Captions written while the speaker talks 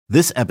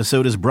This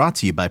episode is brought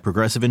to you by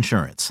Progressive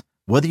Insurance.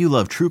 Whether you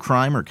love true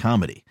crime or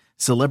comedy,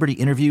 celebrity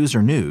interviews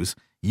or news,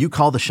 you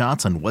call the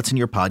shots on what's in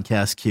your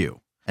podcast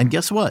queue. And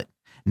guess what?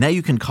 Now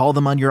you can call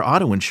them on your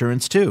auto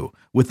insurance too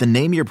with the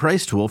Name Your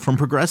Price tool from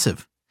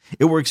Progressive.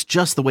 It works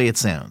just the way it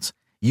sounds.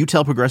 You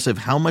tell Progressive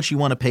how much you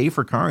want to pay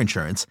for car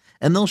insurance,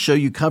 and they'll show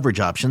you coverage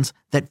options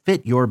that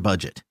fit your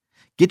budget.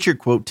 Get your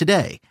quote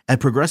today at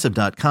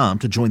Progressive.com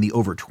to join the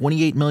over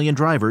 28 million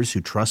drivers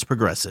who trust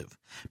Progressive.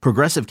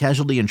 Progressive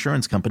Casualty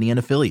Insurance Company and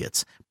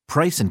Affiliates.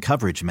 Price and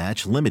coverage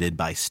match limited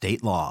by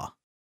state law.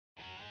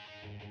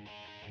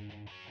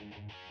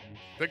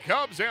 The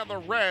Cubs and the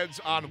Reds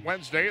on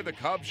Wednesday. The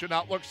Cubs should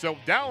not look so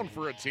down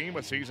for a team.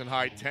 A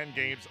season-high 10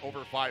 games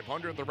over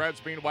 500. The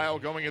Reds, meanwhile,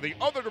 going in the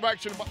other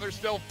direction, but they're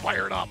still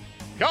fired up.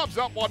 Cubs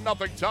up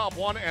 1-0, top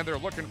one, and they're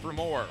looking for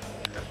more.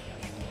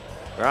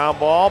 Ground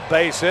ball,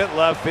 base hit,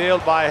 left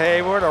field by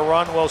Hayward. A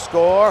run will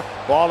score.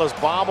 Ball is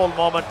bobbled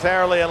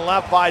momentarily and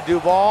left by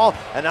Duvall.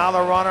 And now the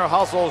runner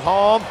hustles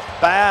home.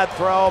 Bad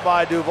throw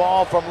by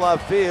Duvall from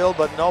left field,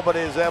 but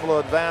nobody is able to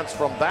advance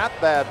from that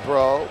bad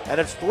throw.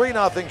 And it's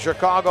 3-0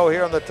 Chicago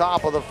here in the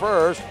top of the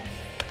first.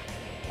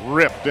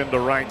 Ripped into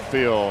right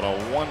field. A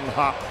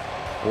one-hop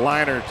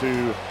liner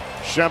to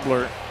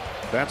Schebler.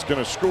 That's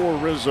going to score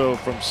Rizzo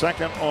from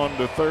second on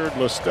to third.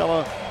 La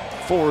Stella,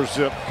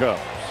 4-zip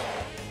Cubs.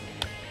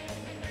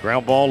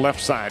 Ground ball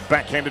left side,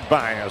 backhanded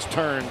Baez,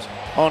 turns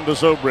onto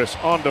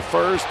Zobrist, onto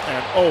first,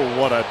 and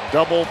oh, what a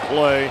double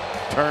play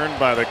turn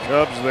by the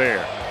Cubs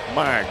there.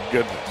 My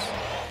goodness.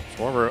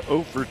 Schwarber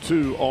 0 for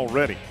 2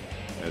 already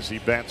as he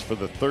bats for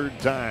the third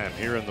time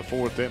here in the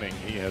fourth inning.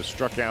 He has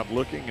struck out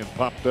looking and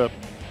popped up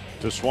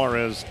to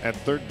Suarez at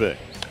third base.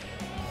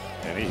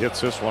 And he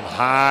hits this one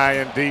high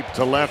and deep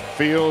to left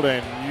field,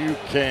 and you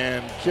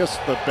can kiss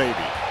the baby.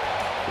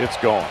 It's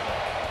gone.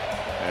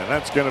 And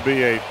that's going to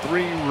be a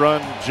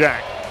 3-run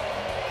jack.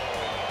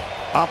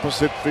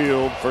 Opposite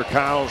field for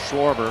Kyle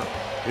Schwarber,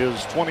 his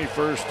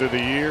 21st of the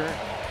year,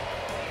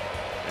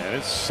 and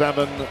it's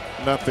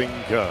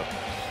 7-0 Cubs.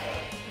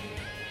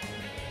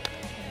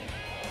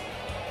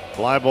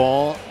 Fly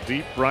ball,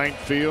 deep right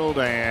field,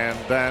 and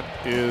that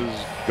is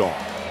gone.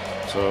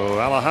 So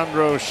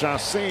Alejandro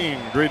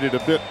Chacin greeted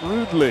a bit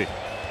rudely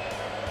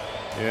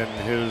in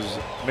his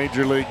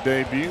major league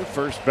debut.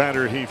 First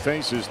batter he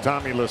faces,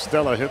 Tommy La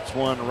Stella, hits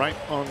one right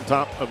on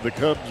top of the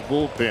Cubs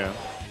bullpen.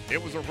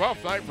 It was a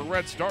rough night for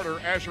Red starter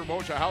Asher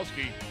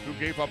Wojciechowski, who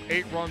gave up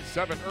 8 runs,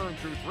 7 earned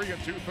through 3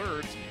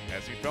 2/3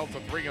 as he fell to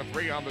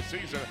 3-3 on the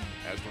season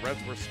as the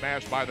Reds were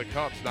smashed by the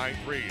Cubs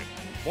 9-3.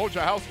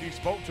 Wojciechowski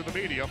spoke to the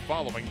media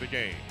following the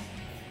game.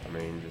 I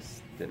mean,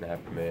 just didn't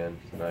have command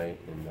tonight,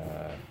 and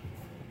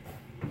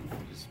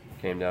just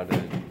came down to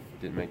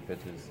didn't make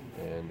pitches,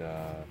 and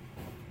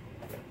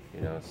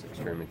it's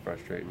extremely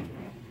frustrating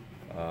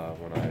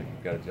when I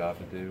got a job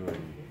to do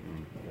and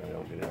I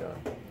don't get it done.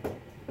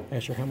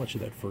 Asher, how much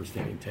did that first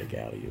inning take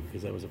out of you?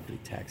 Because that was a pretty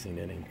taxing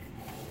inning.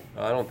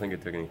 I don't think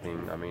it took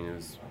anything. I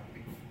mean,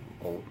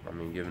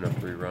 giving up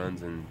 3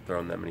 runs and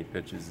throwing that many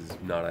pitches is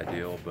not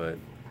ideal, but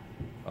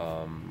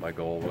my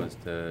goal was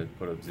to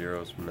put up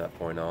zeros from that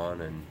point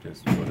on and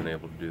just wasn't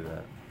able to do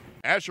that.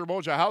 Asher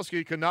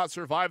Wojciechowski could not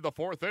survive the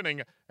fourth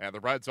inning, and the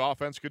Reds'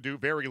 offense could do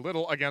very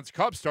little against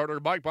Cubs starter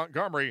Mike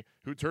Montgomery,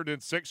 who turned in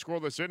 6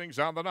 scoreless innings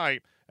on the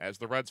night as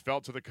the Reds fell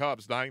to the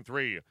Cubs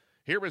 9-3.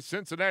 Here is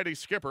Cincinnati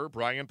skipper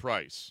Brian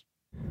Price.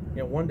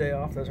 One day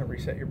off doesn't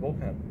reset your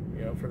bullpen.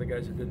 For the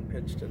guys that didn't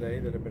pitch today,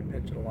 that have been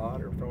pitching a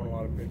lot or throwing a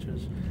lot of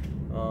pitches,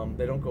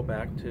 they don't go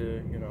back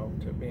to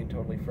to being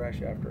totally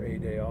fresh after a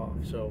day off.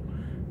 So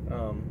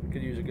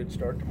could use a good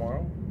start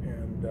tomorrow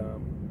and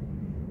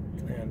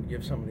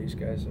give some of these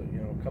guys a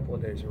couple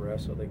of days of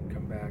rest so they can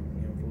come back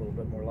with a little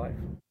bit more life.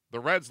 The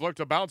Reds look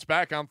to bounce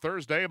back on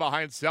Thursday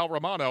behind Sal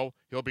Romano.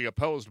 He'll be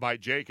opposed by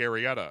Jake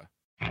Arrieta.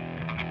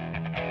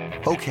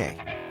 Okay,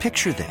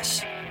 picture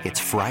this. It's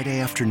Friday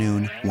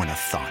afternoon when a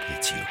thought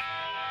hits you.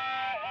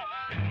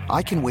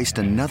 I can waste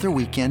another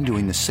weekend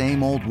doing the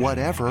same old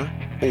whatever,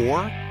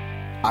 or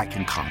I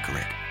can conquer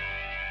it.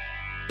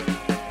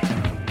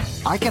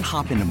 I can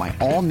hop into my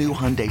all-new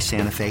Hyundai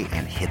Santa Fe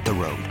and hit the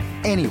road.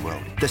 Any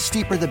road. The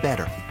steeper, the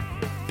better.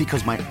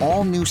 Because my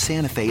all-new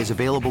Santa Fe is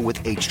available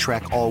with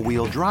H-Track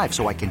all-wheel drive,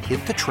 so I can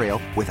hit the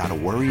trail without a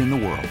worry in the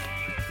world.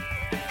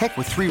 Heck,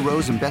 with 3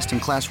 rows and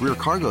best-in-class rear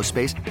cargo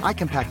space, I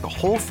can pack the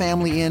whole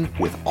family in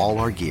with all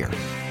our gear.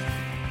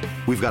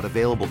 We've got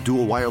available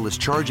dual wireless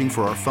charging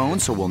for our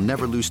phones, so we'll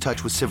never lose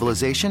touch with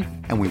civilization,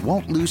 and we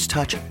won't lose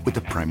touch with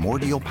the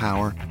primordial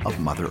power of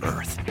Mother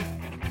Earth.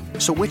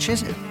 So which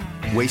is it?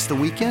 Waste the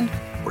weekend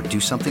or do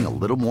something a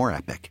little more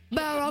epic?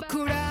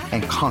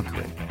 And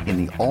conquer it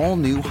in the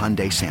all-new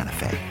Hyundai Santa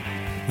Fe.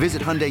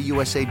 Visit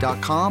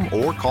HyundaiUSA.com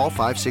or call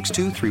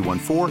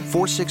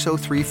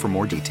 562-314-4603 for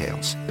more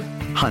details.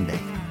 Hyundai,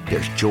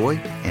 there's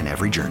joy in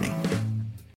every journey.